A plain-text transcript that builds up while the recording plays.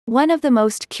One of the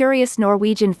most curious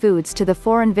Norwegian foods to the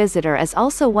foreign visitor is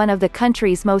also one of the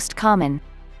country's most common.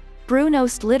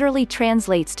 Brunost literally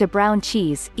translates to brown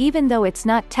cheese, even though it's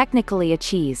not technically a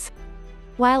cheese.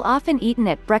 While often eaten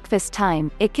at breakfast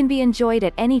time, it can be enjoyed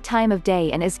at any time of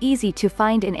day and is easy to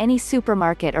find in any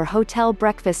supermarket or hotel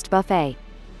breakfast buffet.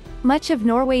 Much of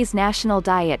Norway's national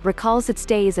diet recalls its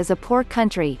days as a poor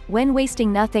country, when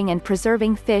wasting nothing and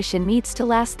preserving fish and meats to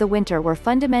last the winter were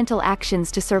fundamental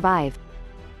actions to survive.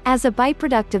 As a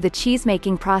byproduct of the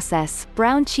cheesemaking process,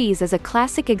 brown cheese is a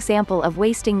classic example of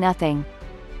wasting nothing.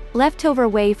 Leftover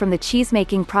whey from the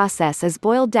cheesemaking process is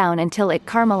boiled down until it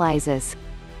caramelizes.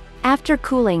 After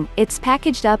cooling, it's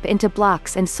packaged up into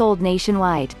blocks and sold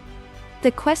nationwide.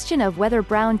 The question of whether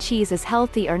brown cheese is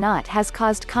healthy or not has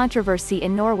caused controversy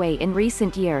in Norway in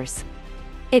recent years.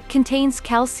 It contains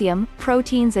calcium,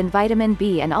 proteins and vitamin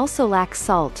B and also lacks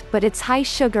salt, but its high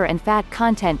sugar and fat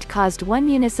content caused one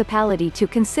municipality to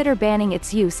consider banning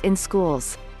its use in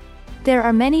schools. There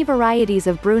are many varieties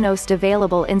of Brunost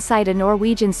available inside a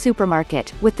Norwegian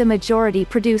supermarket, with the majority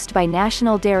produced by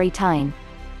National Dairy Tyne.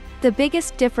 The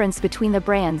biggest difference between the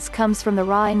brands comes from the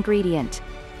raw ingredient.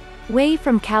 Whey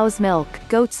from cow's milk,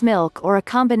 goat's milk or a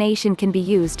combination can be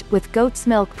used, with goat's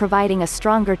milk providing a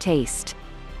stronger taste.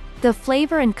 The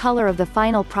flavor and color of the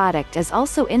final product is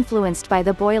also influenced by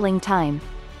the boiling time.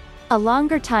 A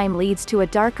longer time leads to a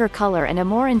darker color and a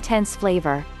more intense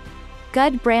flavor.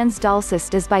 Gud brand's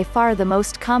Dalsist is by far the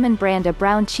most common brand of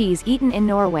brown cheese eaten in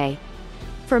Norway.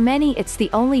 For many it's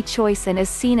the only choice and is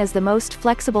seen as the most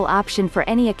flexible option for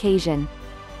any occasion.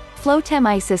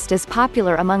 Flottemysist is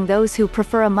popular among those who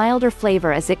prefer a milder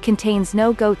flavor as it contains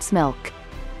no goat's milk.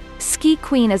 Ski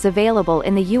Queen is available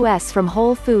in the US from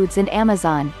Whole Foods and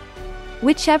Amazon.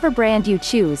 Whichever brand you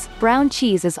choose, brown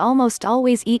cheese is almost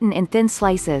always eaten in thin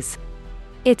slices.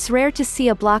 It's rare to see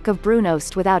a block of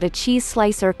Brunost without a cheese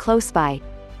slicer close by.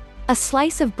 A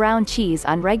slice of brown cheese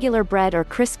on regular bread or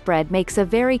crisp bread makes a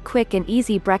very quick and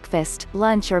easy breakfast,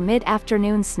 lunch or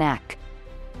mid-afternoon snack.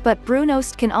 But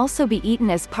Brunost can also be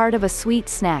eaten as part of a sweet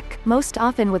snack, most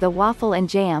often with a waffle and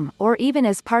jam, or even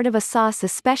as part of a sauce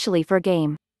especially for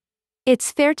game.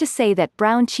 It's fair to say that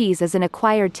brown cheese is an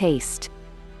acquired taste.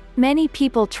 Many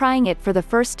people trying it for the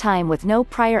first time with no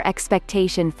prior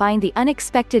expectation find the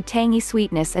unexpected tangy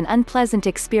sweetness an unpleasant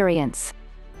experience.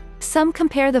 Some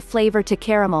compare the flavor to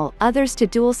caramel, others to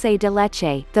dulce de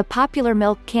leche, the popular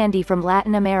milk candy from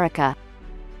Latin America.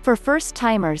 For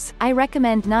first-timers, I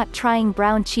recommend not trying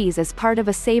brown cheese as part of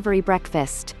a savory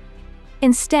breakfast.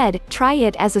 Instead, try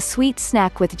it as a sweet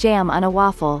snack with jam on a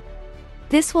waffle.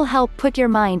 This will help put your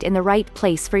mind in the right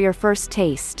place for your first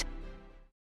taste.